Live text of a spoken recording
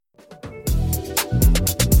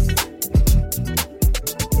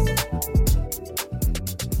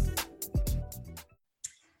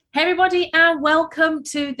Hey everybody, and welcome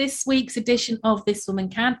to this week's edition of This Woman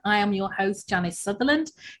Can. I am your host, Janice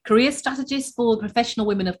Sutherland, career strategist for professional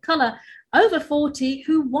women of colour over 40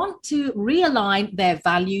 who want to realign their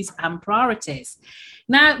values and priorities.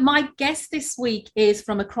 Now, my guest this week is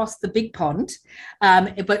from across the big pond,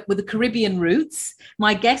 but with the Caribbean roots.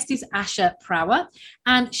 My guest is Asha Prawa,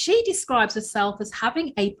 and she describes herself as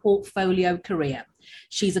having a portfolio career.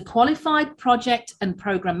 She's a qualified project and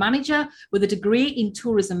program manager with a degree in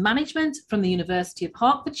tourism management from the University of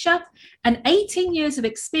Hertfordshire and 18 years of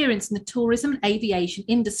experience in the tourism and aviation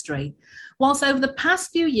industry. Whilst over the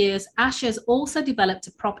past few years, Asha has also developed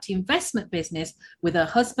a property investment business with her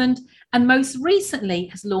husband, and most recently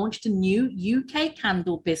has launched a new UK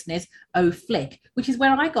candle business, O'Flick, which is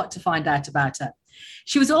where I got to find out about her.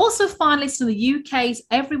 She was also finalist in the UK's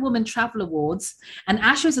Every Woman Travel Awards, and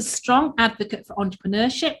Asha is a strong advocate for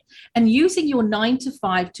entrepreneurship and using your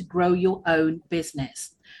 9-to-5 to grow your own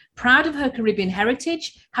business. Proud of her Caribbean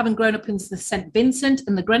heritage, having grown up in the St. Vincent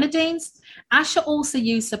and the Grenadines, Asha also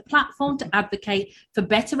used her platform to advocate for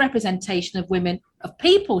better representation of women, of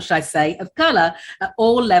people, should I say, of colour at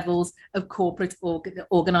all levels of corporate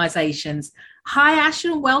organisations. Hi,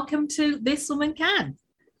 Asha, and welcome to This Woman Can.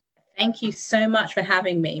 Thank you so much for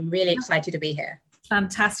having me. I'm really excited to be here.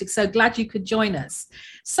 Fantastic. So glad you could join us.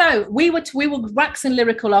 So we were waxing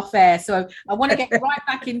lyrical off air. So I want to get right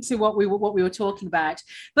back into what we were talking about.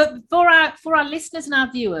 But for our listeners and our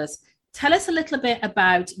viewers, tell us a little bit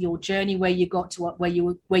about your journey, where you got to where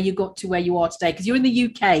you are today, because you're in the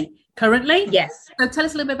UK currently. Yes. So tell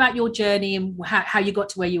us a little bit about your journey and how you got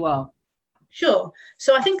to where you are. Sure.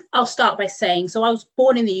 So I think I'll start by saying, so I was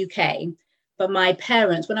born in the UK. But my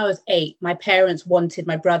parents, when I was 8, my parents wanted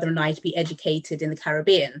my brother and I to be educated in the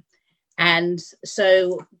Caribbean. And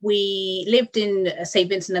so we lived in St.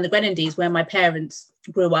 Vincent and the Grenadines, where my parents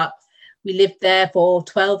grew up. We lived there for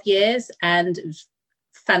 12 years, and it was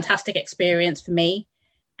a fantastic experience for me.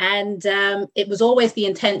 And it was always the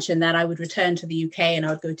intention that I would return to the UK and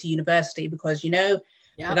I would go to university because, with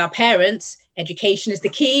our parents, education is the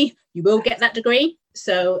key. You will get that degree.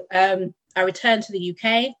 So I returned to the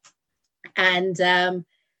UK. And,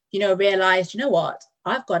 realized, what,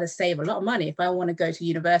 I've got to save a lot of money if I want to go to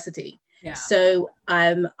university. Yeah. So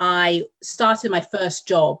I started my first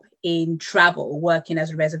job in travel, working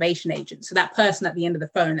as a reservation agent. So that person at the end of the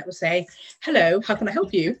phone that would say, hello, how can I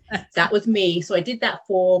help you? That was me. So I did that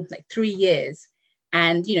for like 3 years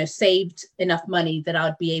and, saved enough money that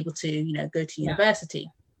I'd be able to, go to university.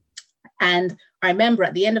 And I remember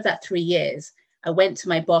at the end of that 3 years, I went to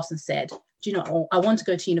my boss and said, I want to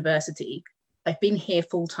go to university. I've been here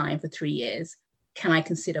full time for 3 years. Can I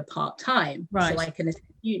consider part time so I can attend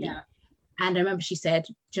uni? Yeah. And I remember she said,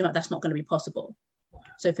 that's not going to be possible.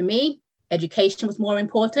 So for me, education was more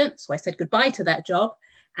important. So I said goodbye to that job.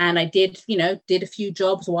 And I did a few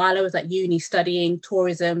jobs while I was at uni studying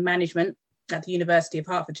tourism management at the University of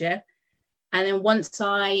Hertfordshire. And then once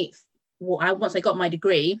I got my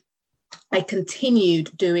degree, I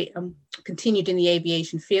continued in the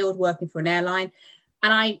aviation field, working for an airline,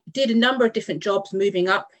 and I did a number of different jobs, moving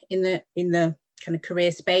up in the kind of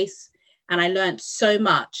career space, and I learned so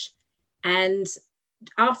much. And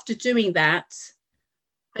after doing that,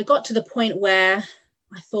 I got to the point where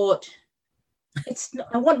I thought,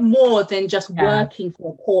 I want more than just working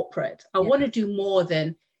for a corporate. I want to do more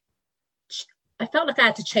than. I felt like I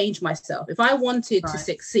had to change myself if I wanted to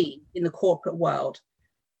succeed in the corporate world.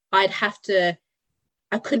 I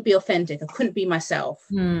couldn't be authentic. I couldn't be myself.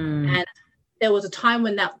 And there was a time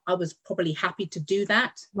when I was probably happy to do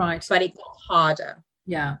that. Right. But it got harder.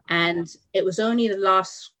 Yeah. And it was only the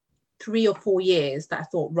last 3 or 4 years that I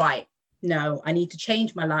thought, no, I need to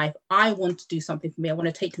change my life. I want to do something for me. I want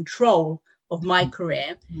to take control of my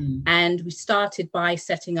career. And we started by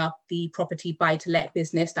setting up the property buy-to-let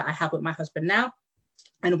business that I have with my husband now.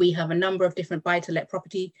 And we have a number of different buy-to-let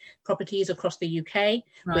properties across the UK,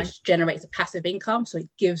 which generates a passive income. So it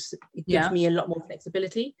gives me a lot more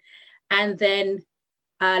flexibility. And then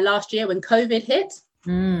last year when COVID hit,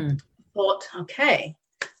 I thought, okay,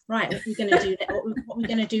 what are we going to do? What are we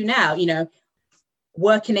going to do now?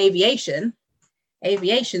 Work in aviation.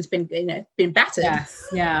 Aviation's been battered. Yes.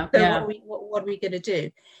 Yeah. So what are we going to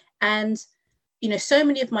do? And so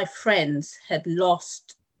many of my friends had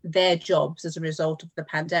lost their jobs as a result of the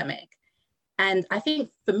pandemic. And I think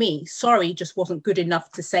for me, sorry just wasn't good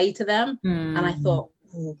enough to say to them. And I thought,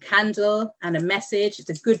 candle and a message, it's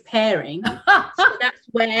a good pairing. So that's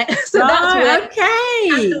where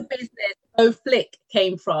Candle business O'Flick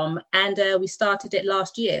came from. And we started it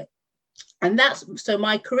last year. And so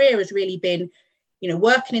my career has really been,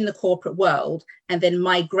 working in the corporate world and then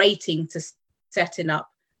migrating to setting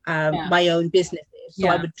up my own businesses. So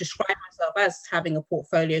Yeah. I would describe myself as having a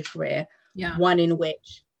portfolio career, Yeah. one in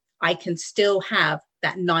which I can still have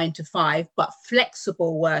that 9 to 5, but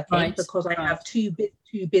flexible working, Right, because I right. have two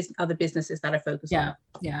other businesses that I focus on.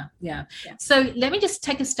 Yeah. So let me just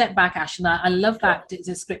take a step back, Ash, and I love that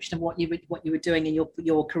description of what you were doing in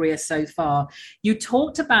your career so far. You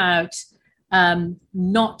talked about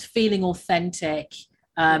not feeling authentic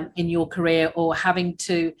in your career, or having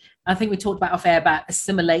to, I think we talked about off air about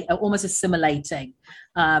almost assimilating.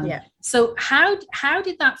 So how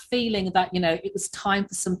did that feeling that, it was time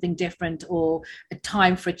for something different, or a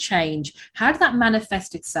time for a change, how did that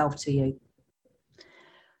manifest itself to you?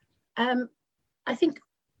 I think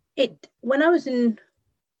when I was in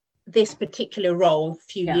this particular role a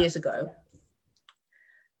few years ago,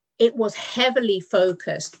 it was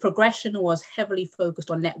progression was heavily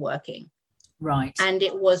focused on networking. Right. And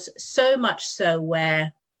it was so much so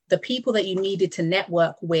where the people that you needed to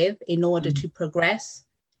network with in order to progress,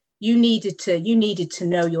 you needed to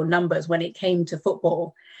know your numbers when it came to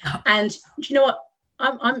football. And you know what?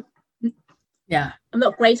 I'm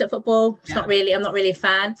not great at football. I'm not really a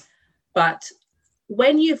fan. But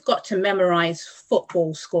when you've got to memorize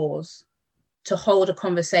football scores to hold a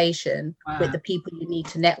conversation with the people you need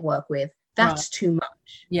to network with, that's too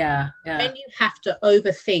much. Yeah. When you have to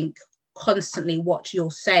overthink constantly what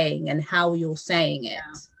you're saying and how you're saying it,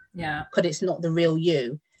 because it's not the real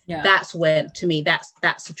you, that's when, to me,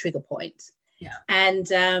 that's a trigger point.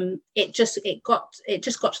 And it just got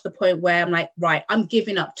to the point where I'm like, right, I'm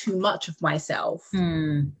giving up too much of myself.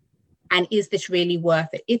 And is this really worth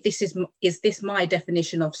it? Is this my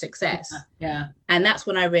definition of success? And that's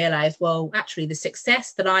when I realized, well, actually the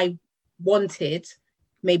success that I wanted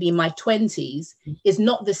maybe in my 20s is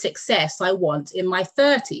not the success I want in my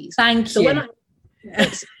 30s. Thank you. I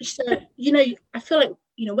feel like,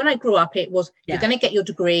 when I grew up, it was, you're going to get your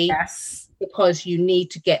degree because you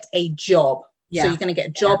need to get a job. So you're going to get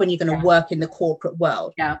a job and you're going to work in the corporate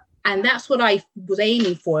world. And that's what I was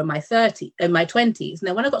aiming for in my 20s.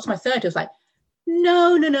 Now, when I got to my 30s, I was like,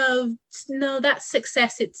 no, that's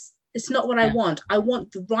success. It's not what I want. I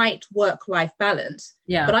want the right work-life balance.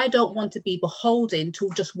 But I don't want to be beholden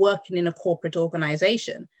to just working in a corporate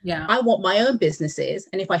organization. I want my own businesses.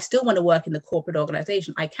 And if I still want to work in the corporate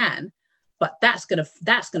organization, I can. But that's gonna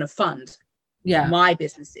fund my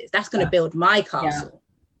businesses. That's gonna build my castle.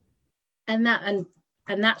 And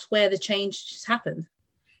that's where the change just happened.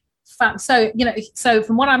 So so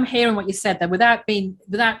from what I'm hearing, what you said there, without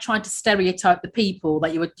trying to stereotype the people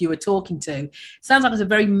that you were talking to, sounds like it's a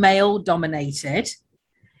very male dominated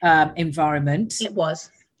environment. It was.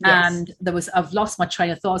 And I've lost my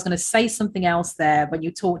train of thought. I was going to say something else there when you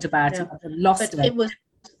talked about it. I've lost it.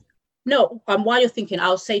 While you're thinking,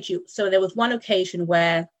 I'll say to you, so there was one occasion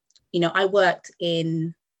where, I worked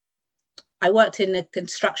in the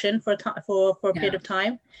construction for a period of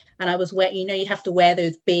time, and I was wearing, you have to wear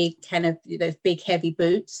those big heavy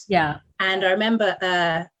boots. And I remember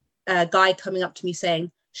a guy coming up to me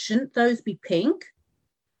saying, "Shouldn't those be pink?"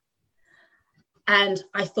 And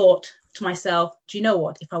I thought to myself, do you know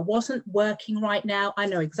what? If I wasn't working right now, I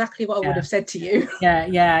know exactly what I would have said to you.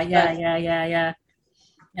 Yeah.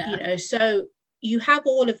 So you have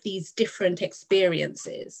all of these different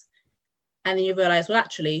experiences, and then you realize, well,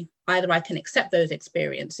 actually, either I can accept those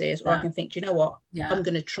experiences, or I can think, do you know what? I'm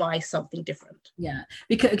going to try something different.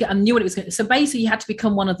 Because I knew what it was going to. So basically, you had to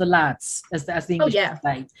become one of the lads, as the English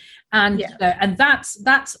say, and and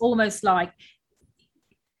that's almost like,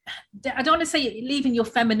 I don't want to say leaving your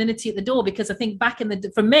femininity at the door, because I think back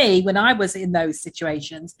for me, when I was in those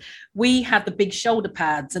situations, we had the big shoulder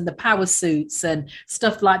pads and the power suits and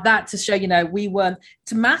stuff like that to show, we weren't,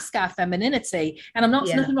 to mask our femininity. And I'm not,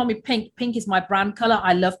 nothing wrong with pink. Pink is my brand color.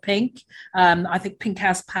 I love pink. I think pink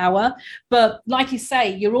has power. But like you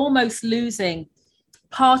say, you're almost losing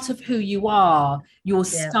part of who you are. Your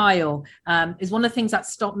style is one of the things that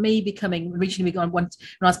stopped me becoming originally when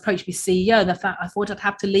I was approached to be CEO. The fact I thought I'd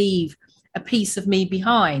have to leave a piece of me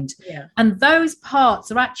behind, and those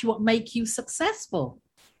parts are actually what make you successful.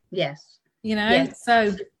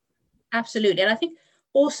 So absolutely. And I think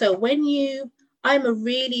also I'm a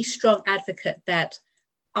really strong advocate that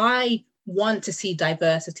I want to see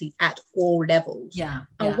diversity at all levels.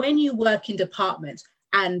 And when you work in departments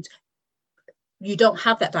and you don't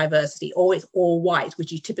have that diversity, or it's all white,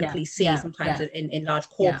 which you typically see sometimes in large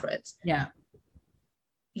corporates.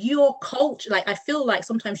 Your culture, like, I feel like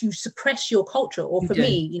sometimes you suppress your culture, or for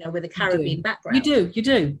me, with a Caribbean background. You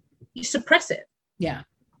do. You suppress it.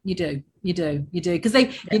 You do. Because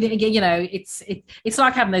it's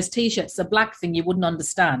like having those T-shirts, the black thing you wouldn't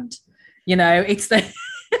understand. It's the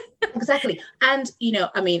Exactly. And,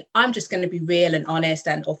 I mean, I'm just going to be real and honest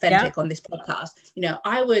and authentic on this podcast.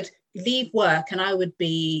 I would leave work and I would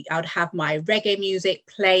have my reggae music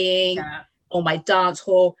playing or my dance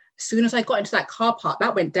hall. As soon as I got into that car park,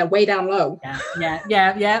 that went way down low. Yeah.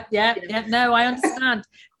 No, I understand.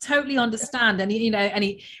 Totally understand. And,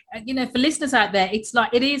 for listeners out there, it's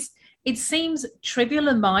like, it seems trivial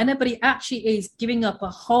and minor, but it actually is giving up a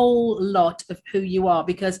whole lot of who you are,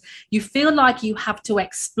 because you feel like you have to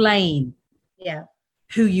explain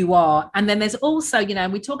who you are. And then there's also,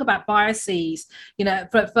 we talk about biases,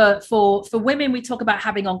 for women, we talk about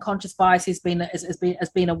having unconscious biases as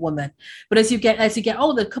being a woman. But as you get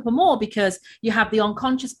older, a couple more, because you have the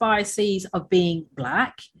unconscious biases of being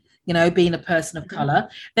Black, being a person of color.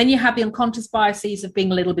 Then you have the unconscious biases of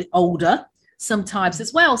being a little bit older sometimes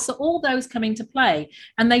as well. So all those come into play,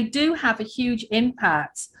 and they do have a huge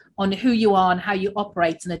impact on who you are and how you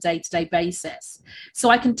operate on a day-to-day basis.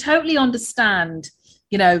 So I can totally understand,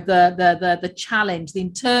 the challenge, the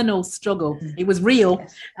internal struggle. It was real,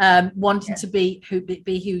 wanting to be who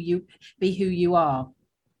you are.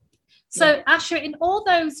 So Asha, in all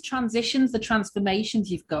those transitions, the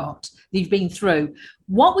transformations you've been through,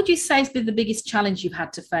 what would you say has been the biggest challenge you've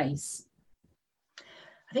had to face?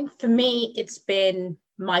 I think for me, it's been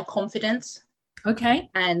my confidence. Okay.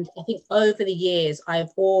 And I think over the years,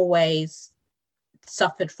 I've always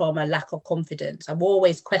suffered from a lack of confidence. I've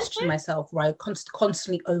always questioned myself, where I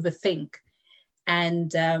constantly overthink.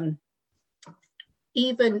 And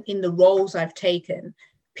even in the roles I've taken,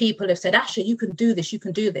 people have said, Asha, you can do this, you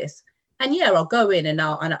can do this. And I'll go in and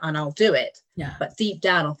I'll do it. Yeah. But deep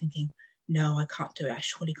down, I'm thinking, no, I can't do it. I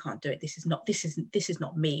surely can't do it. This is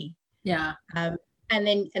not me. Yeah. And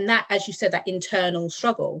that, as you said, that internal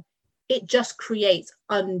struggle, it just creates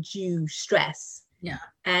undue stress. Yeah.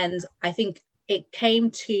 And I think it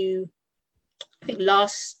came to,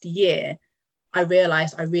 last year, I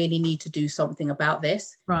realized I really need to do something about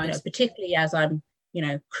this. Right. Particularly as I'm,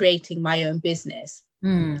 creating my own business.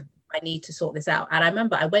 I need to sort this out. And I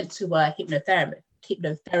remember I went to a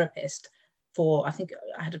hypnotherapist for, I think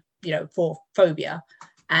I had for phobia.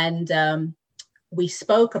 And we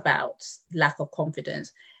spoke about lack of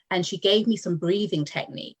confidence, and she gave me some breathing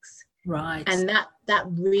techniques. Right. And that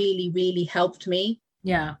really, really helped me.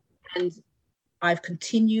 Yeah. And I've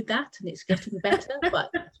continued that, and it's getting better,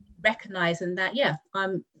 but recognizing that,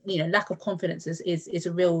 lack of confidence is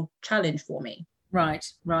a real challenge for me. Right.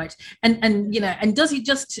 And does it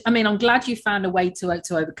just, I'm glad you found a way to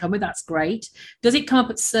overcome it. That's great. Does it come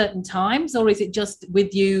up at certain times, or is it just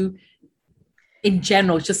with you in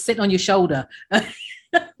general, just sitting on your shoulder?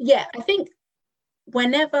 Yeah, I think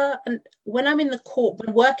when I'm when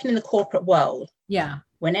working in the corporate world,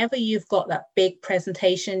 whenever you've got that big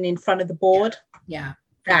presentation in front of the board,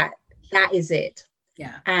 that is it.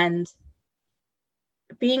 Yeah. And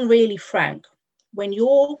being really frank,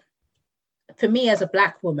 for me as a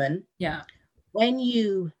Black woman, when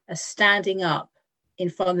you are standing up in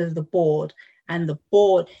front of the board, and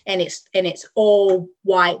it's all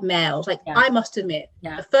white males, I must admit,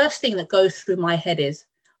 the first thing that goes through my head is,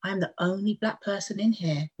 I'm the only Black person in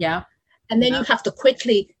here. Yeah. And then you have to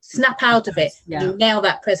quickly snap out of it. You nail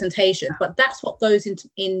that presentation. But that's what goes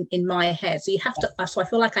in my head. So you have to. So I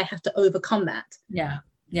feel like I have to overcome that. Yeah.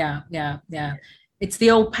 It's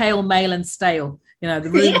the old pale, male, and stale. The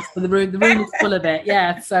room is full of it.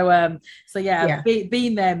 Yeah. So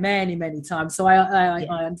being there many, many times. So I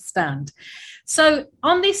understand. So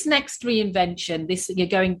on this next reinvention, you're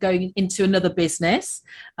going into another business.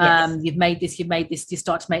 You've made this, you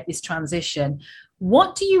start to make this transition.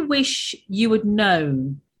 What do you wish you had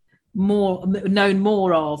known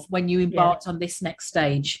more of when you embarked on this next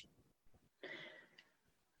stage?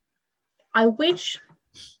 I wish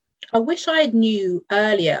I knew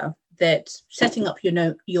earlier that setting up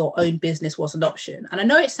your own business was an option. And I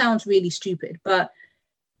know it sounds really stupid, but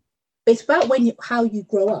it's about how you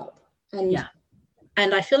grow up.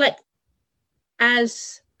 And I feel like,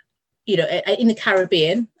 as in the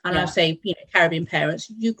Caribbean, and I'll say, Caribbean parents,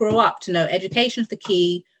 you grow up to know education is the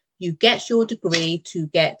key. You get your degree to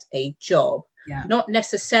get a job, not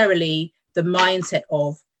necessarily the mindset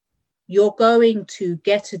of you're going to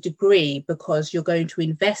get a degree because you're going to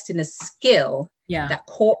invest in a skill that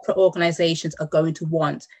corporate organizations are going to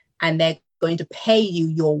want, and they're going to pay you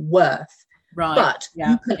your worth. Right. But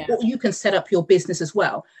you can set up your business as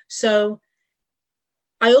well. So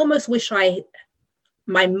I almost wish my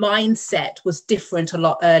mindset was different a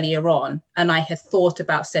lot earlier on, and I had thought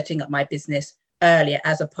about setting up my business earlier,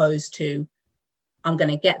 as opposed to, I'm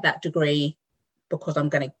going to get that degree because I'm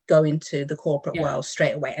going to go into the corporate world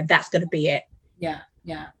straight away, and that's going to be it. Yeah.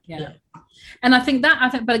 Yeah. And I think,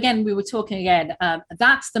 but again, we were talking again,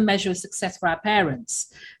 that's the measure of success for our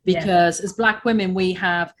parents, because as Black women, we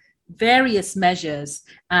have various measures,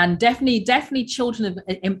 and definitely children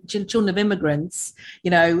of immigrants,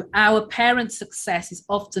 our parents' success is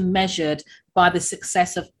often measured by the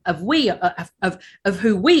success of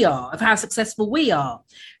who we are, of how successful we are.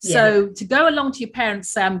 So to go along to your parents,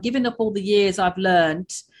 say, I'm giving up all the years I've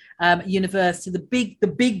learned at university, the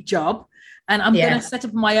big job, and I'm going to set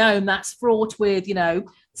up my own that's fraught with,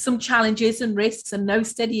 some challenges and risks and no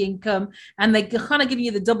steady income. And they're kind of giving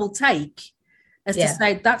you the double take as to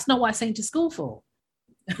say, that's not what I sent you to school for.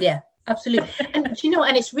 Yeah, absolutely. And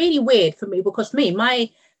and it's really weird for me, because my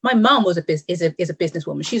mum is a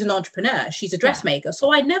businesswoman. She's an entrepreneur. She's a dressmaker.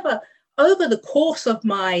 So I never, over the course of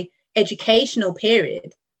my educational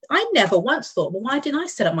period, I never once thought, well, why didn't I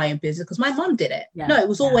set up my own business? Because my mum did it. No, it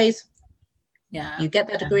was always, you get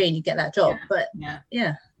that degree and you get that job. But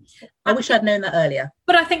I wish I'd known that earlier.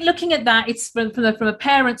 But I think looking at that, it's from a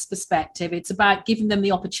parent's perspective, it's about giving them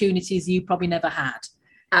the opportunities you probably never had.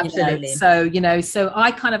 Absolutely. So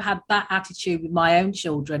I kind of had that attitude with my own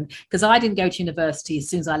children, because I didn't go to university as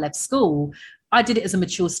soon as I left school. I did it as a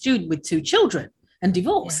mature student with 2 children and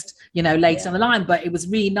divorced, later down the line. But it was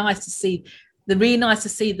really nice to see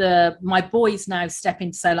my boys now step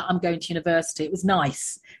in to say, like, I'm going to university. It was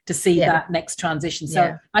nice to see that next transition.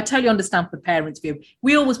 So I totally understand from the parents' view.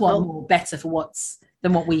 We always want more, better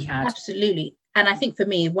than what we had. Absolutely. And I think for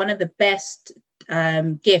me, one of the best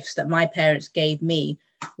gifts that my parents gave me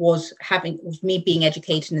was me being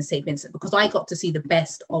educated in St. Vincent, because I got to see the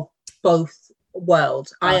best of both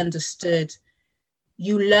worlds. I understood,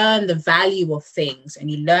 you learn the value of things and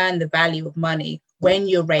you learn the value of money when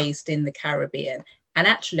you're raised in the Caribbean. And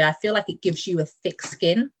actually, I feel like it gives you a thick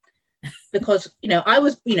skin, because, I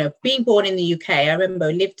was, being born in the UK, I remember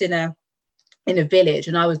I lived in a village,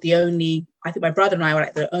 and I was I think my brother and I were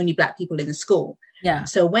like the only Black people in the school. Yeah.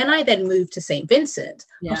 So when I then moved to St. Vincent,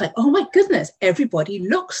 I was like, oh my goodness, everybody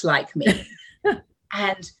looks like me.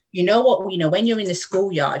 And you know what, when you're in the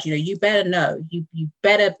schoolyard, you better know, you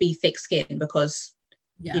better be thick skinned, because,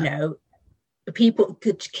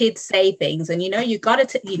 kids say things, and, you got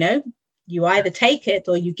to, you either take it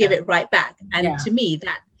or you give it right back. And to me,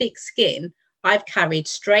 that thick skin, I've carried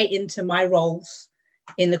straight into my roles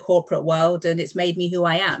in the corporate world, and it's made me who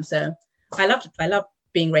I am. So I love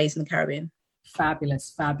being raised in the Caribbean.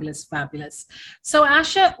 Fabulous. So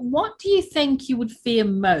Asha, what do you think you would fear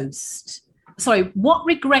most? What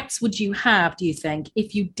regrets would you have, do you think,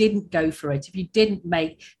 if you didn't go for it, if you didn't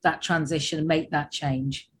make that transition and make that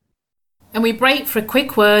change? And we break for a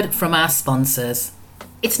quick word from our sponsors.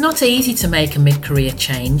 It's not easy to make a mid-career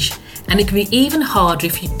change, and it can be even harder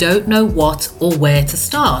if you don't know what or where to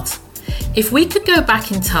start. If we could go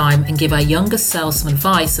back in time and give our younger selves some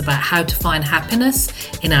advice about how to find happiness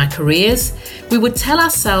in our careers, we would tell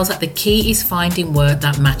ourselves that the key is finding work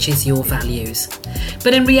that matches your values.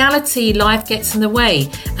 But in reality, life gets in the way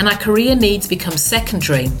and our career needs become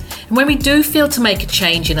secondary. And when we do feel to make a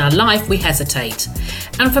change in our life, we hesitate.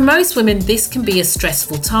 And for most women, this can be a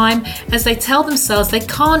stressful time, as they tell themselves they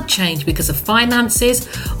can't change because of finances,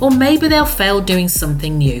 or maybe they'll fail doing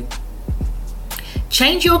something new.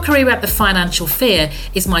 Change Your Career at the Financial Fear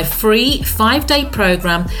is my free 5-day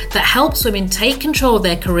program that helps women take control of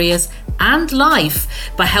their careers and life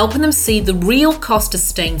by helping them see the real cost of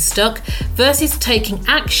staying stuck versus taking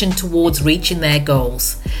action towards reaching their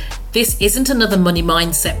goals. This isn't another money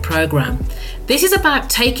mindset program. This is about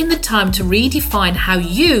taking the time to redefine how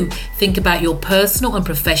you think about your personal and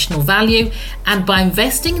professional value, and by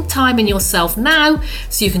investing time in yourself now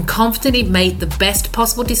so you can confidently make the best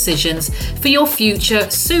possible decisions for your future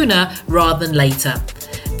sooner rather than later.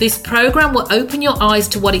 This program will open your eyes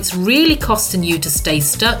to what it's really costing you to stay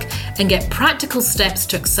stuck and get practical steps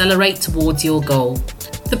to accelerate towards your goal.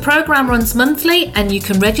 The program runs monthly and you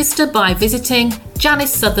can register by visiting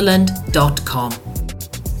JaniceSutherland.com.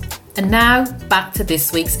 And now back to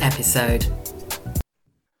this week's episode.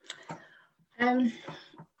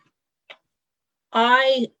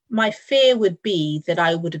 My fear would be that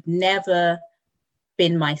I would have never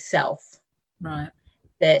been myself. Right.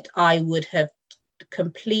 That I would have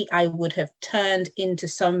turned into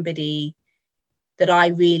somebody that I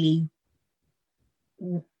really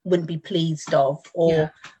wouldn't be pleased of,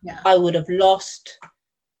 or I would have lost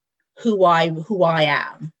who I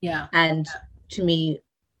am. Yeah. And to me,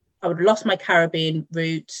 I would have lost my Caribbean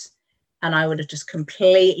roots, and I would have just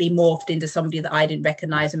completely morphed into somebody that I didn't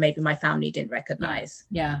recognize, and maybe my family didn't recognize.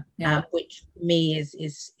 Which for me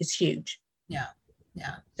is huge. Yeah.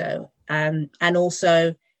 So and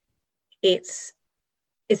also it's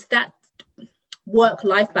that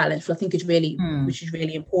work-life balance, which I think is really, which is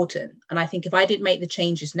really important. And I think if I didn't make the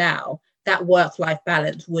changes now, that work-life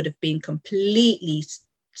balance would have been completely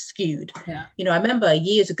skewed. Yeah. You know, I remember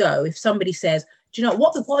years ago, if somebody says, do you know,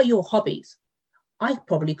 what are your hobbies? I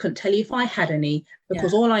probably couldn't tell you if I had any,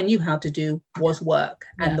 because all I knew how to do was work.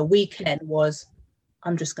 And the weekend was,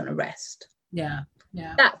 I'm just going to rest. Yeah.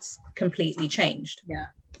 Yeah. That's completely changed. Yeah.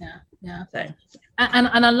 Yeah. Yeah. So. And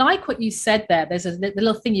I like what you said there. There's a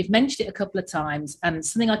little thing, you've mentioned it a couple of times, and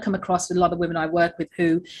something I come across with a lot of women I work with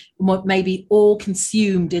who may be all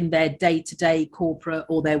consumed in their day-to-day corporate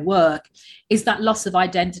or their work, is that loss of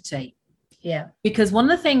identity. Yeah. Because one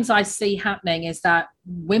of the things I see happening is that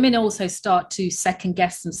women also start to second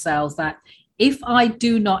guess themselves, that if I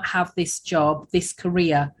do not have this job, this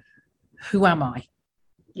career, who am I?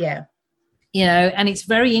 Yeah. You know, and it's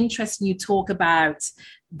very interesting you talk about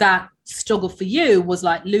that struggle for you was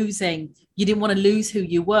like losing, you didn't want to lose who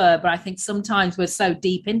you were, but I think sometimes we're so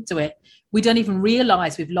deep into it, we don't even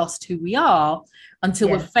realize we've lost who we are until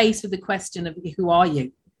we're faced with the question of who are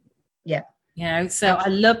you? Yeah. You know, so I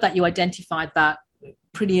love that you identified that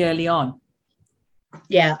pretty early on.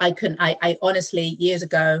 Yeah, I honestly, years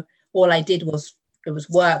ago, all I did was, it was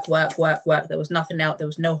work. There was nothing else. There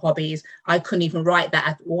was no hobbies. I couldn't even write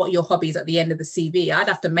that. What are your hobbies at the end of the CV? I'd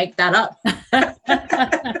have to make that up.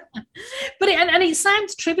 But it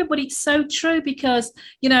sounds trivial, but it's so true, because,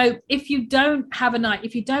 you know, if you don't have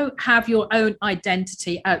your own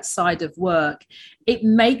identity outside of work, it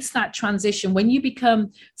makes that transition when you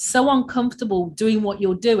become so uncomfortable doing what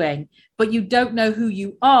you're doing, but you don't know who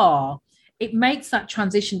you are. It makes that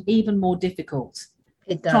transition even more difficult.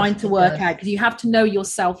 It does, trying to work out, because you have to know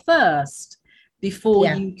yourself first before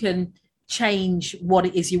you can change what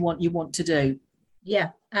it is you want to do. Yeah,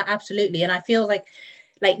 absolutely. And I feel like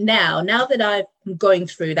now that I'm going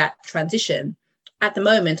through that transition, at the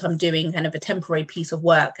moment I'm doing kind of a temporary piece of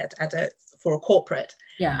work for a corporate.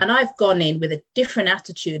 Yeah. And I've gone in with a different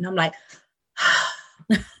attitude, and I'm like,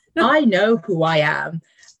 I know who I am,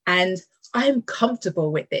 and I'm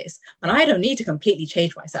comfortable with this, and I don't need to completely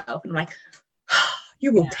change myself. And I'm like,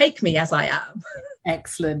 you will take me as I am.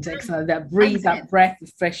 Excellent. That breathe, that breath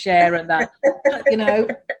of fresh air, and that, you know,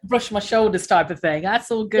 brush my shoulders type of thing. That's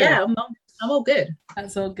all good. Yeah, I'm all good.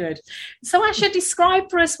 That's all good. So Asha, describe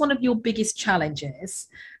for us one of your biggest challenges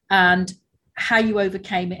and how you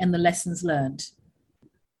overcame it and the lessons learned.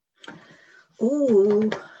 Ooh,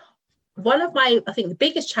 I think the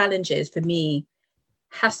biggest challenges for me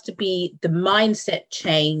has to be the mindset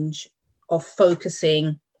change of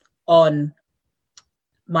focusing on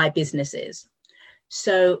my businesses.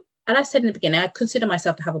 So, and I said in the beginning, I consider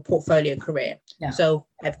myself to have a portfolio career. Yeah. So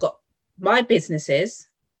I've got my businesses,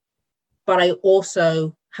 but I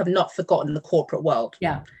also have not forgotten the corporate world.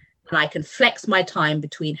 Yeah. And I can flex my time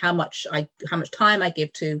between how much time I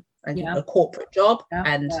give to a corporate job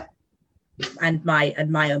and my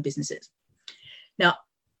own businesses. Now,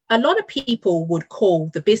 a lot of people would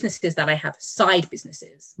call the businesses that I have side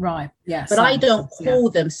businesses. Right. Yes. But I don't call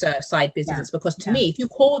them side businesses, because to me, if you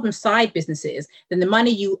call them side businesses, then the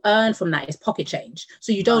money you earn from that is pocket change.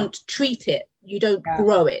 So you don't treat it, you don't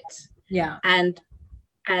grow it. Yeah.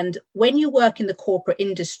 And when you work in the corporate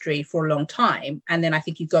industry for a long time, and then I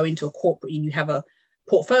think you go into a corporate and you have a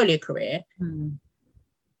portfolio career,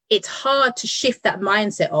 it's hard to shift that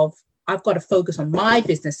mindset of, I've got to focus on my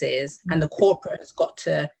businesses and the corporate has got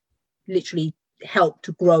to literally help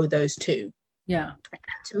to grow those two. Yeah.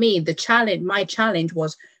 And to me, my challenge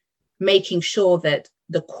was making sure that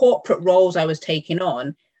the corporate roles I was taking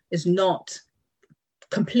on is not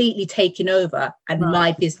completely taken over and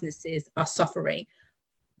my businesses are suffering.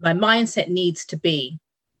 My mindset needs to be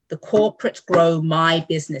the corporates grow my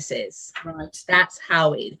businesses. Right. That's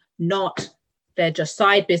how they're just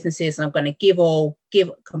side businesses, and I'm going to give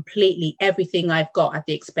completely everything I've got at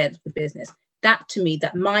the expense of the business. That, to me,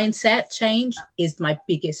 that mindset change is my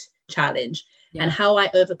biggest challenge. Yeah. And how I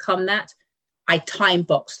overcome that, I time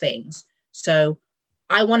box things. So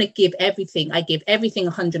I want to give everything. I give everything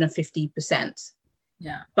 150%.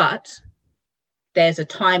 Yeah. But there's a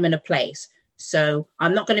time and a place. So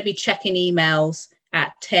I'm not going to be checking emails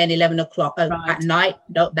at 10, 11 o'clock at night.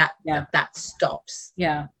 No, that stops.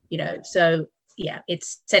 Yeah. You know, so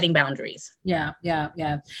it's setting boundaries. Yeah.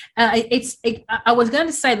 I was going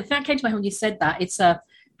to say, the thing that came to my head when you said that, it's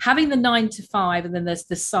having the 9 to 5 and then there's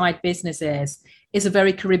the side businesses is a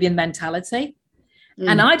very Caribbean mentality.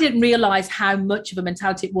 And I didn't realize how much of a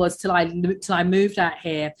mentality it was till I moved out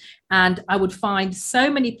here. And I would find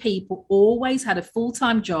so many people always had a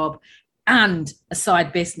full-time job and a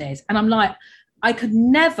side business. And I'm like, I could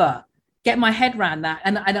never get my head around that.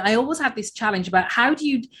 And I always have this challenge about how do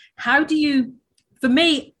you for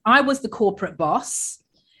me, I was the corporate boss.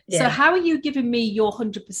 So how are you giving me your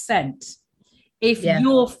 100% if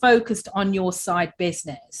you're focused on your side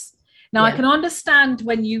business? Now, I can understand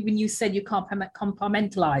when you said you can't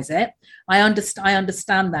compartmentalize it. I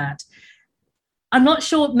understand that. I'm not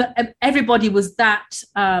sure everybody was that,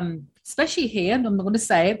 especially here, and I'm not going to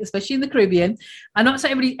say it, especially in the Caribbean. I'm not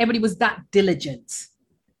saying everybody was that diligent.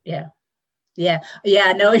 Yeah.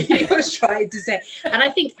 No, I was trying to say, and I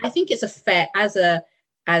think it's a fair, as a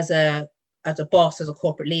boss, as a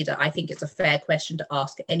corporate leader, I think it's a fair question to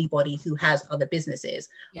ask anybody who has other businesses.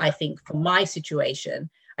 I think for my situation,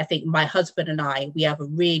 I think my husband and I, we have a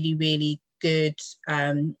really, really good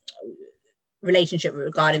relationship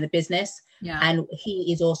regarding the business. And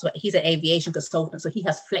he's an aviation consultant, so he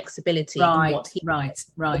has flexibility in what he does.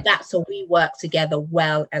 Right. That's so we work together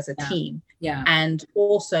well as a team. And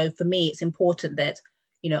also for me, it's important that,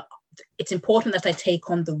 it's important that I take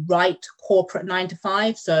on the right corporate 9 to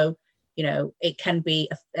 5. So, it can be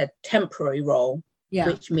a temporary role,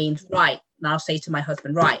 which means, and I'll say to my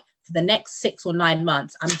husband, for the next 6 or 9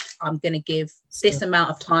 months, I'm going to give this amount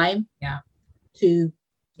of time to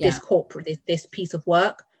this corporate, this piece of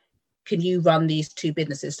work. Can you run these 2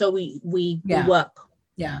 businesses? So we work.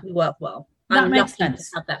 We work well. I'm lucky to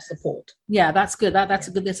have that support. Yeah, that's good. That's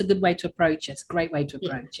a good way to approach it. It's a great way to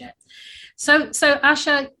approach it. So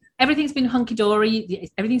Asha, everything's been hunky dory.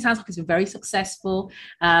 Everything sounds like it's been very successful.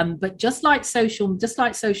 But just like social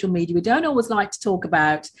media, we don't always like to talk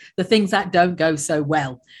about the things that don't go so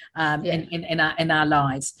well in our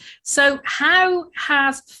lives. So how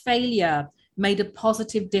has failure made a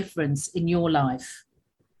positive difference in your life?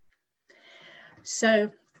 So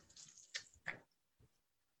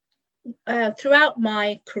throughout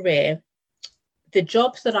my career, the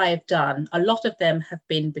jobs that I have done, a lot of them have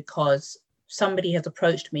been because somebody has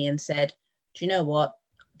approached me and said, do you know what?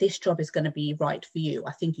 This job is going to be right for you.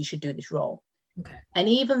 I think you should do this role. Okay. And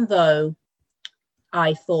even though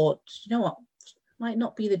I thought, you know what, might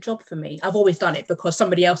not be the job for me, I've always done it because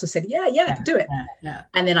somebody else has said, I can do it.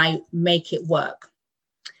 And then I make it work.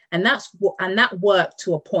 And that worked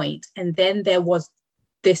to a point. And then there was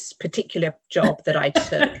this particular job that I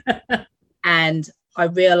took. And I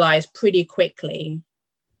realized pretty quickly,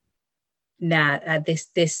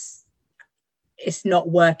 this is not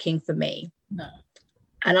working for me. No.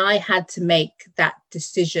 And I had to make that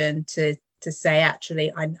decision to say,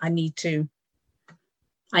 actually, I need to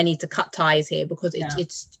cut ties here because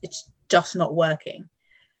it's just not working.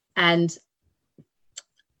 And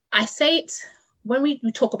I say it, when we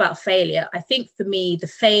talk about failure, I think for me, the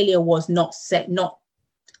failure was not saying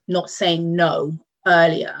no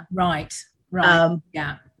earlier. Right.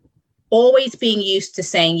 Always being used to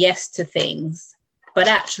saying yes to things, but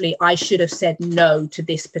actually I should have said no to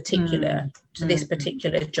this particular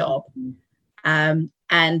job.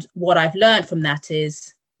 And what I've learned from that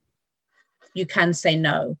is you can say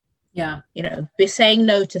no. Be saying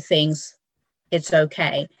no to things, it's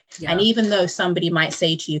okay. And even though somebody might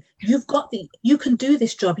say to you, you can do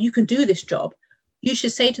this job, you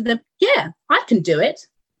should say to them, I can do it,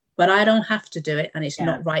 but I don't have to do it, and it's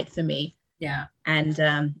not right for me. And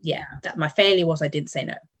that my failure was I didn't say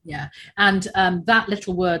no. And that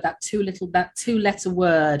little word, that two-letter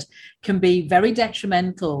word can be very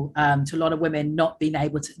detrimental to a lot of women not being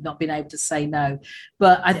able to say no.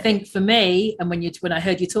 But I think for me, and when I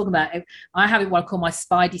heard you talking about it, I have what I call my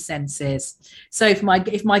spidey senses. So if my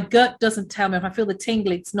gut doesn't tell me, if I feel the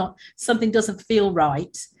tingle, it's not, something doesn't feel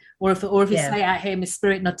right, or if you say out here, my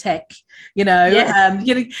spirit not tech,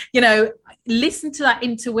 listen to that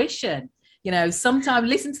intuition. Sometimes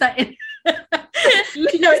listen to that.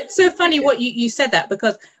 It's so funny what you said that,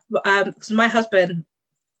 because my husband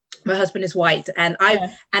is white, and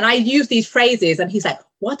I use these phrases, and he's like,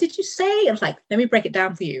 what did you say? I was like, let me break it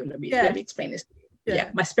down for you. Let me explain this.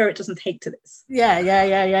 My spirit doesn't take to this.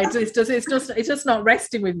 It's just not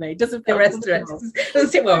resting with me. It doesn't feel doesn't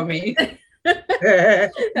sit well with me.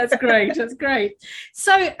 That's great.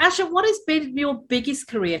 So Asha, what has been your biggest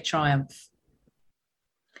career triumph?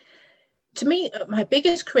 To me, my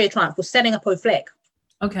biggest career triumph was setting up O'Flick.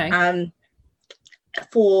 Okay.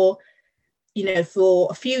 For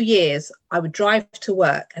a few years, I would drive to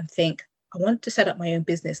work and think, I want to set up my own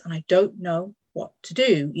business and I don't know what to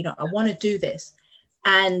do. I want to do this.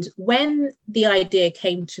 And when the idea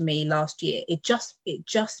came to me last year, it just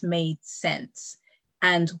made sense.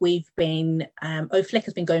 And we've been, O'Flick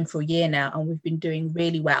has been going for a year now, and we've been doing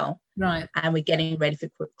really well. Right. And we're getting ready for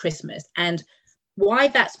Christmas. And why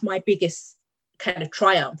that's my biggest kind of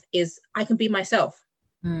triumph is I can be myself.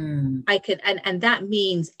 I can, and that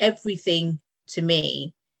means everything to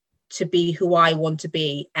me to be who I want to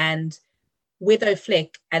be. And with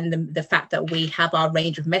O'Flick and the fact that we have our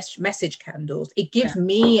range of message candles, it gives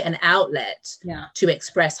me an outlet to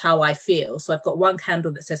express how I feel. So I've got one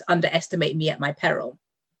candle that says underestimate me at my peril,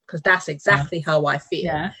 because that's exactly how I feel.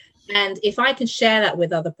 Yeah. And if I can share that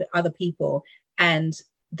with other people, and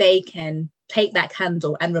they can take that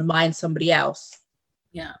candle and remind somebody else,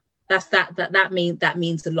 that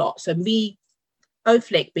means a lot. So me,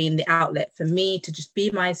 O'Flick being the outlet for me to just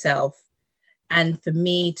be myself, and for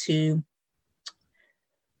me to,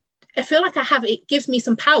 I feel like it gives me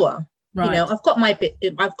some power. Right. You know, I've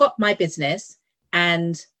got my business,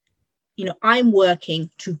 and you know, I'm working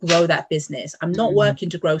to grow that business. I'm not working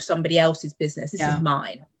to grow somebody else's business. This is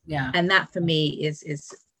mine. Yeah. And that for me is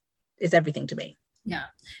everything to me. Yeah.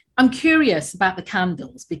 I'm curious about the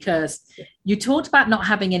candles, because you talked about not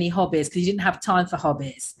having any hobbies because you didn't have time for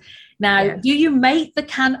hobbies. Now, do you make the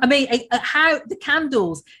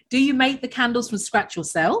candles? Do you make the candles from scratch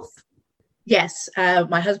yourself? Yes.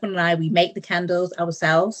 My husband and I, we make the candles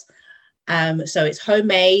ourselves. So it's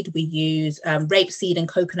homemade. We use rapeseed and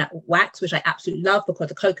coconut wax, which I absolutely love, because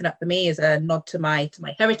the coconut for me is a nod to my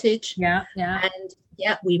heritage. Yeah. And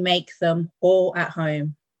we make them all at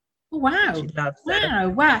home. Oh, wow.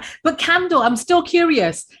 But I'm still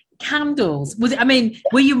curious. Candles, was it, I mean,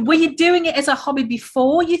 were you doing it as a hobby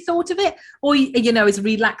before you thought of it, or you know, as a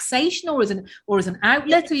relaxation, or as an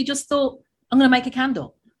outlet, or you just thought, I'm going to make a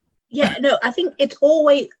candle? Yeah, no, I think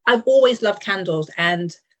I've always loved candles.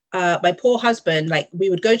 And my poor husband, like, we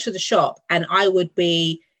would go to the shop and I would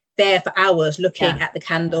be there for hours looking at the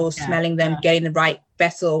candles, smelling them, getting the right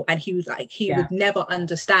vessel. And he was like, he would never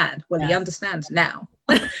understand. Well, he understands now.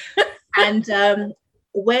 And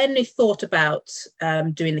when we thought about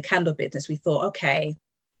doing the candle business, we thought, okay,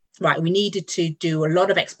 right, we needed to do a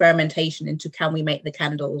lot of experimentation into, can we make the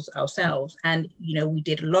candles ourselves? And, you know, we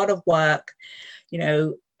did a lot of work, you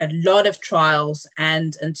know, a lot of trials,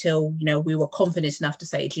 and until, you know, we were confident enough to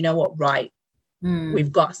say, do you know what, right,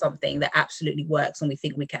 we've got something that absolutely works, and we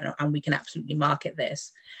think we can absolutely market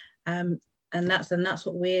this. And that's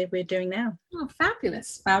what we're doing now. Oh,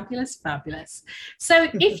 fabulous. So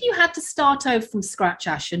if you had to start over from scratch,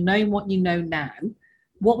 Asha, knowing what you know now,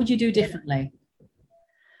 what would you do differently?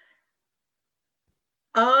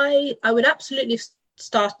 I would absolutely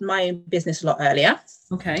start my business a lot earlier.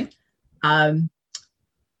 Okay.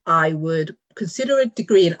 I would consider a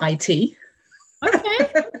degree in IT.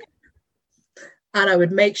 Okay. And I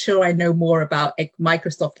would make sure I know more about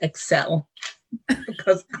Microsoft Excel.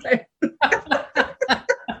 Because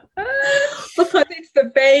it's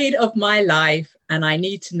the bane of my life, and I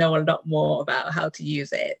need to know a lot more about how to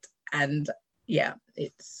use it. And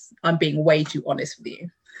I'm being way too honest with you.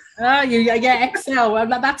 Oh, Excel.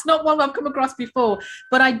 That's not one I've come across before,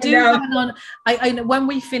 but I do. I when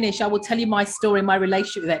we finish, I will tell you my story, my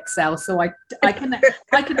relationship with Excel, so I can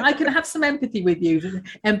have some empathy with you,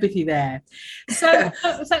 empathy there. So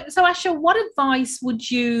Asha, what advice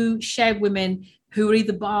would you share with women who are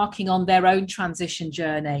either embarking on their own transition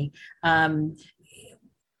journey?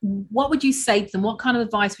 What would you say to them? What kind of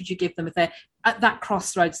advice would you give them if they're at that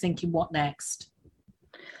crossroads thinking, what next?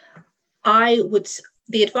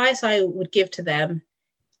 The advice I would give to them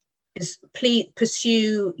is, please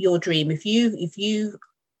pursue your dream. If you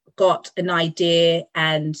got an idea,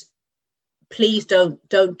 and please don't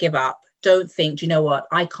give up. Don't think, do you know what,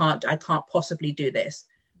 I can't possibly do this,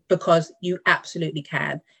 because you absolutely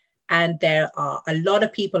can. And there are a lot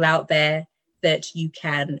of people out there that you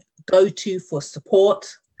can go to for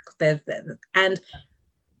support. And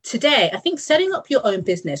today, I think setting up your own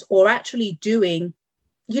business, or actually you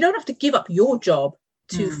don't have to give up your job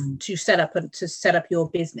to set up your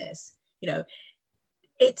business. You know,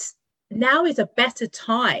 now is a better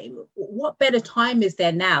time. What better time is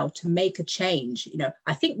there now to make a change? You know,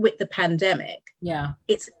 I think with the pandemic,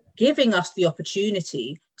 it's giving us the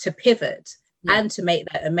opportunity to pivot and to make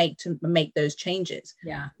those changes.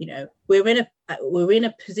 You know, we're in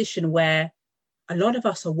a position where a lot of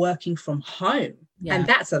us are working from home, and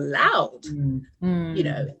that's allowed. You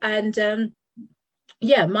know, and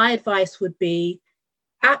my advice would be,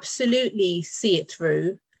 absolutely see it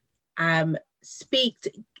through.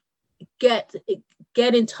 Get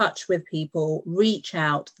in touch with people, reach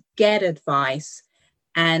out, get advice,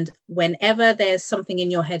 and whenever there's something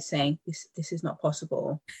in your head saying this is not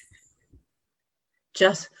possible,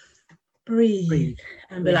 just breathe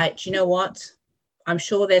and be like, do you know what, I'm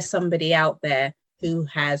sure there's somebody out there who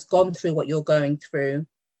has gone through what you're going through.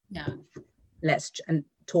 Let's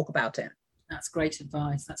talk about it. That's great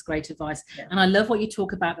advice. And I love what you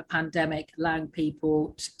talk about the pandemic allowing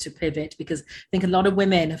people to pivot, because I think a lot of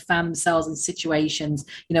women have found themselves in situations,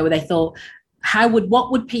 you know, where they thought,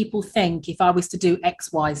 what would people think if I was to do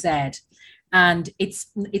X, Y, Z? And it's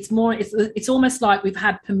almost like we've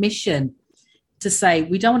had permission to say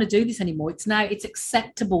we don't want to do this anymore. It's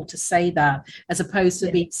acceptable to say that, as opposed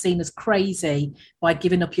to being seen as crazy by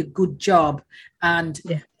giving up your good job and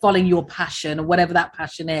following your passion, or whatever that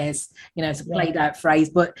passion is. It's a played out phrase,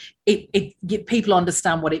 but people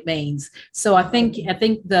understand what it means. So I think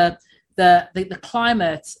the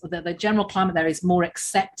climate, the general climate there is more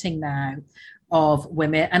accepting now of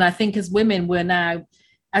women. And I think as women, we're now,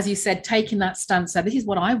 as you said, taking that stance. So this is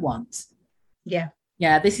what I want.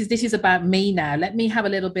 Yeah, this is about me now. Let me have a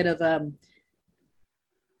little bit of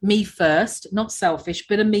me first, not selfish,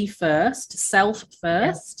 but a me first, self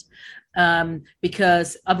first,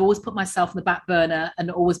 because I've always put myself in the back burner and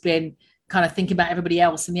always been kind of thinking about everybody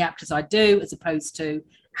else and the actions I do, as opposed to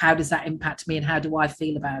how does that impact me and how do I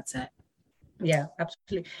feel about it? Yeah,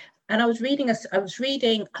 absolutely. And I was reading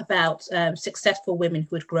about successful women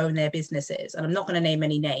who had grown their businesses, and I'm not going to name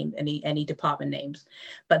any department names,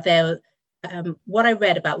 but they're what I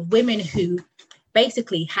read about women who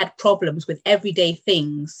basically had problems with everyday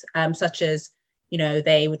things, such as,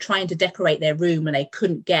 they were trying to decorate their room and they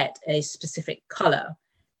couldn't get a specific color.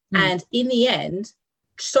 And in the end,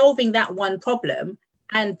 solving that one problem,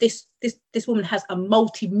 and this woman has a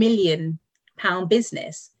multi-million-pound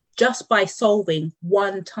business just by solving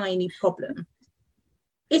one tiny problem.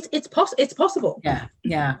 It's possible.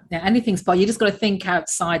 Yeah. Anything's possible. You just got to think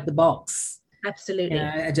outside the box. Absolutely.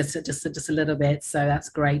 Just a little bit. So that's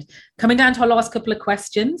great. Coming down to our last couple of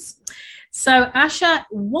questions. So Asha,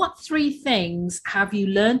 what 3 things have you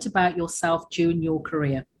learned about yourself during your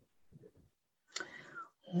career?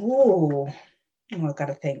 I've got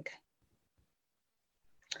to think.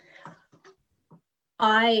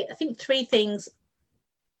 I think 3 things.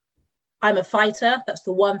 I'm a fighter. That's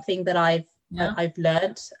the one thing that I've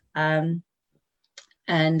learned. And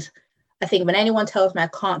I think when anyone tells me I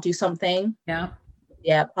can't do something,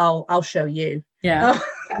 I'll show you. Yeah.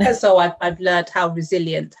 So I've learned how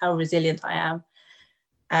resilient I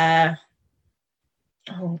am.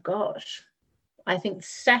 Oh gosh, I think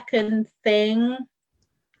second thing,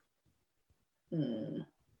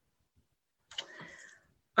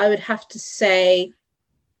 I would have to say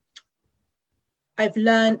I've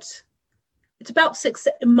learned it's about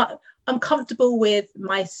success. I'm comfortable with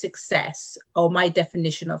my success, or my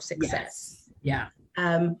definition of success. Yes.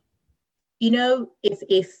 Yeah.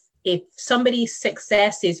 If somebody's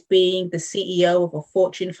success is being the CEO of a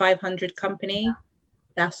Fortune 500 company,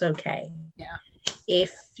 that's okay. Yeah.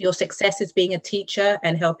 If your success is being a teacher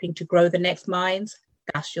and helping to grow the next minds,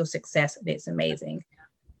 that's your success, and it's amazing.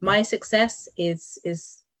 My success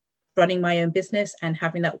is running my own business and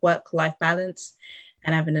having that work-life balance,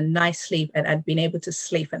 and having a nice sleep and being able to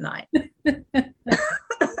sleep at night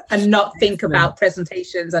and not think about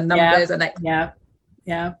presentations and numbers and like.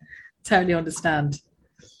 Yeah, totally understand.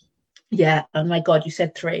 Yeah. Oh my God, you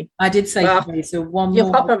said 3. I did say 3. So one you're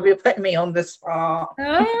more. You're probably putting me on the spot.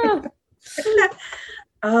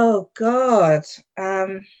 Oh God.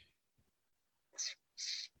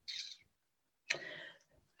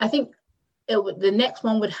 I think the next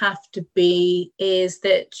one would have to be is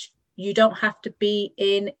that you don't have to be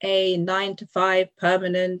in a 9-to-5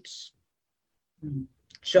 permanent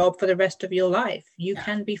job for the rest of your life. You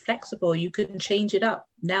can be flexible. You can change it up.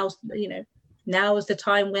 Now is the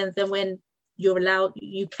time when you're allowed.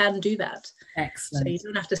 You can do that. Excellent. So you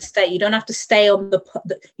don't have to stay. You don't have to stay on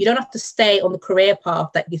the career path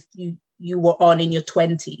that you were on in your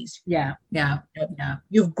 20s. Yeah.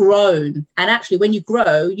 You've grown, and actually, when you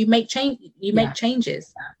grow, you make change. You make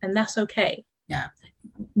changes, and that's okay. Yeah.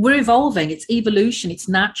 We're evolving. It's evolution. It's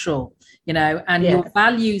natural, and your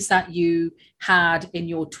values that you had in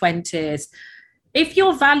your 20s, if you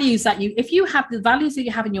have the values that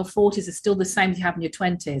you have in your 40s are still the same as you have in your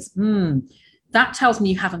 20s, that tells me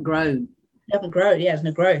you haven't grown. You haven't grown. Yeah, there's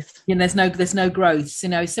no growth. There's no growth, so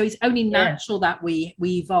it's only natural that we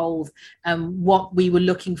evolve, and what we were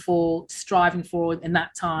looking for, striving for in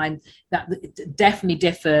that time, that definitely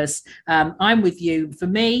differs. I'm with you. For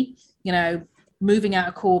me, moving out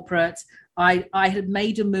of corporate, I had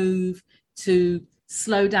made a move to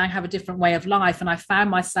slow down, have a different way of life, and I found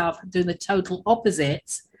myself doing the total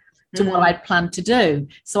opposite to what I'd planned to do.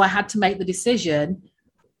 So I had to make the decision,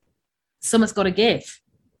 someone's got to give,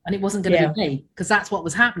 and it wasn't going to be me, because that's what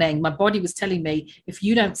was happening. My body was telling me, if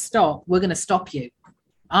you don't stop, we're going to stop you.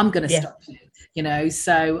 I'm going to stop you.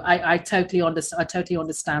 So I totally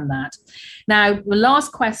understand that. Now, the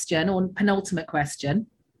last question, or penultimate question,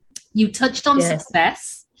 you touched on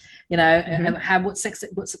success, and what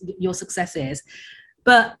your success is.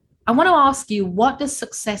 But I want to ask you, what does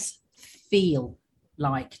success feel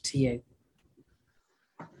like to you?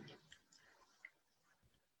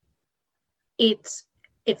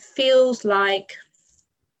 It feels like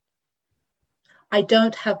I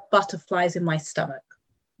don't have butterflies in my stomach.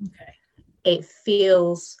 Okay. It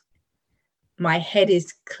feels my head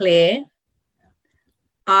is clear.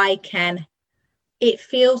 It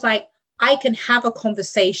feels like I can have a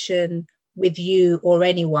conversation with you or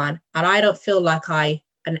anyone, and I don't feel like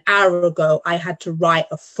an hour ago I had to write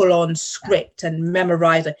a full-on script and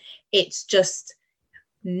memorize it. It's just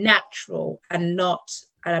natural and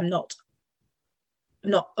I'm not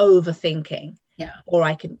overthinking. Yeah. Or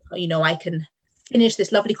I can finish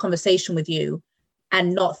this lovely conversation with you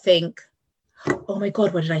and not think, oh my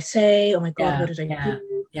God, what did I say? Oh my God, what did I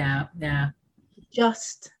do? Yeah.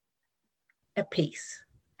 Just a piece.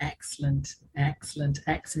 Excellent.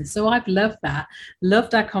 So I've loved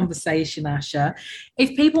our conversation, Asha.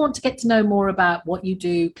 If people want to get to know more about what you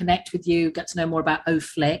do, connect with you, get to know more about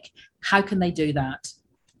OFLIC, how can they do that?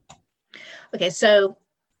 Okay, so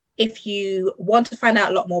if you want to find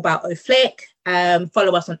out a lot more about OFLIC,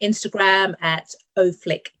 follow us on Instagram at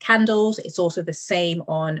OFLIC Candles. It's also the same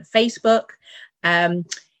on Facebook. So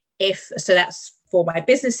that's for my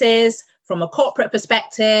businesses. From a corporate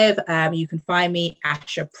perspective, you can find me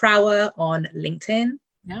Asha Prower on LinkedIn.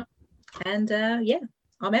 Yeah. And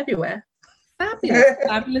I'm everywhere.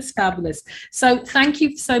 Fabulous. So thank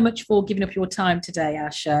you so much for giving up your time today,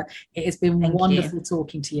 Asha. It has been wonderful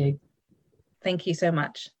talking to you. Thank you so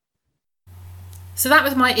much. So that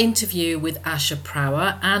was my interview with Asha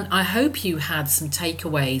Prower, and I hope you had some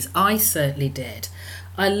takeaways. I certainly did.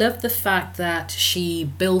 I love the fact that she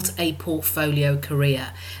built a portfolio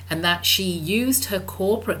career and that she used her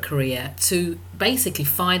corporate career to basically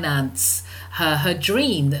finance her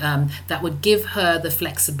dream that would give her the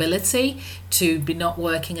flexibility to be not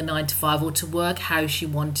working a 9 to 5 or to work how she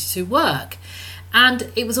wanted to work.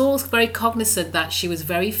 And it was always very cognizant that she was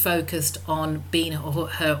very focused on being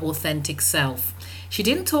her authentic self. She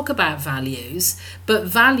didn't talk about values, but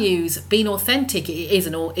values, being authentic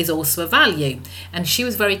is also a value. And she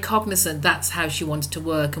was very cognizant that's how she wanted to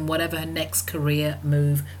work and whatever her next career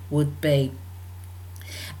move would be.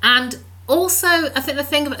 And also, I think the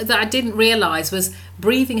thing that I didn't realise was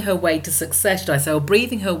breathing her way to success, or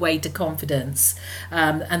breathing her way to confidence.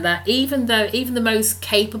 And that even the most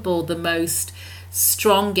capable, the most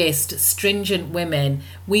strongest, stringent women,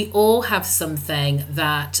 we all have something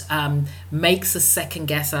that makes us second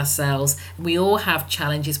guess ourselves. We all have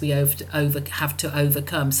challenges we have to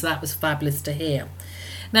overcome. So that was fabulous to hear.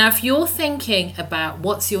 Now, if you're thinking about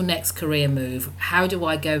what's your next career move, how do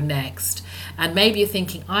I go next? And maybe you're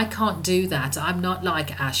thinking, I can't do that. I'm not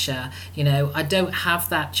like Asha. I don't have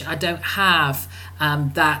that. I don't have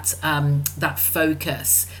that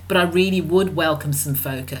focus. But I really would welcome some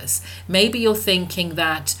focus. Maybe you're thinking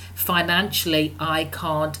that financially I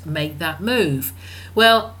can't make that move.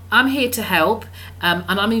 Well, I'm here to help, and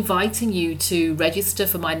I'm inviting you to register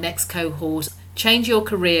for my next cohort, Change Your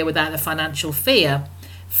Career Without the Financial Fear,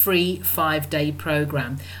 free 5-day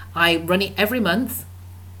program. I run it every month.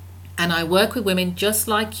 And I work with women just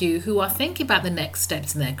like you who are thinking about the next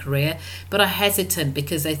steps in their career, but are hesitant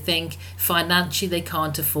because they think financially they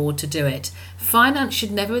can't afford to do it. Finance should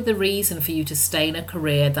never be the reason for you to stay in a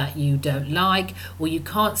career that you don't like or you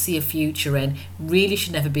can't see a future in. Really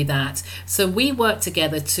should never be that. So we work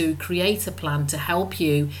together to create a plan to help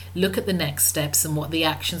you look at the next steps and what the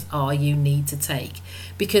actions are you need to take.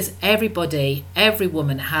 Because every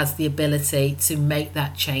woman has the ability to make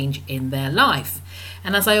that change in their life.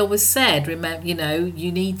 And as I always said, remember,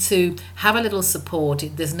 you need to have a little support.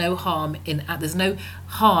 There's no harm in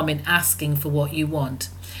asking for what you want.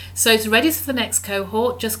 So to register for the next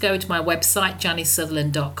cohort, just go to my website,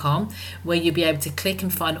 janissutherland.com, where you'll be able to click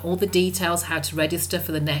and find all the details how to register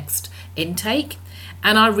for the next intake.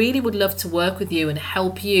 And I really would love to work with you and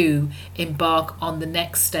help you embark on the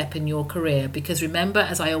next step in your career. Because remember,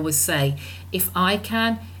 as I always say, if I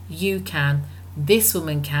can, you can, this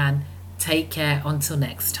woman can. Take care until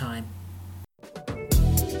next time.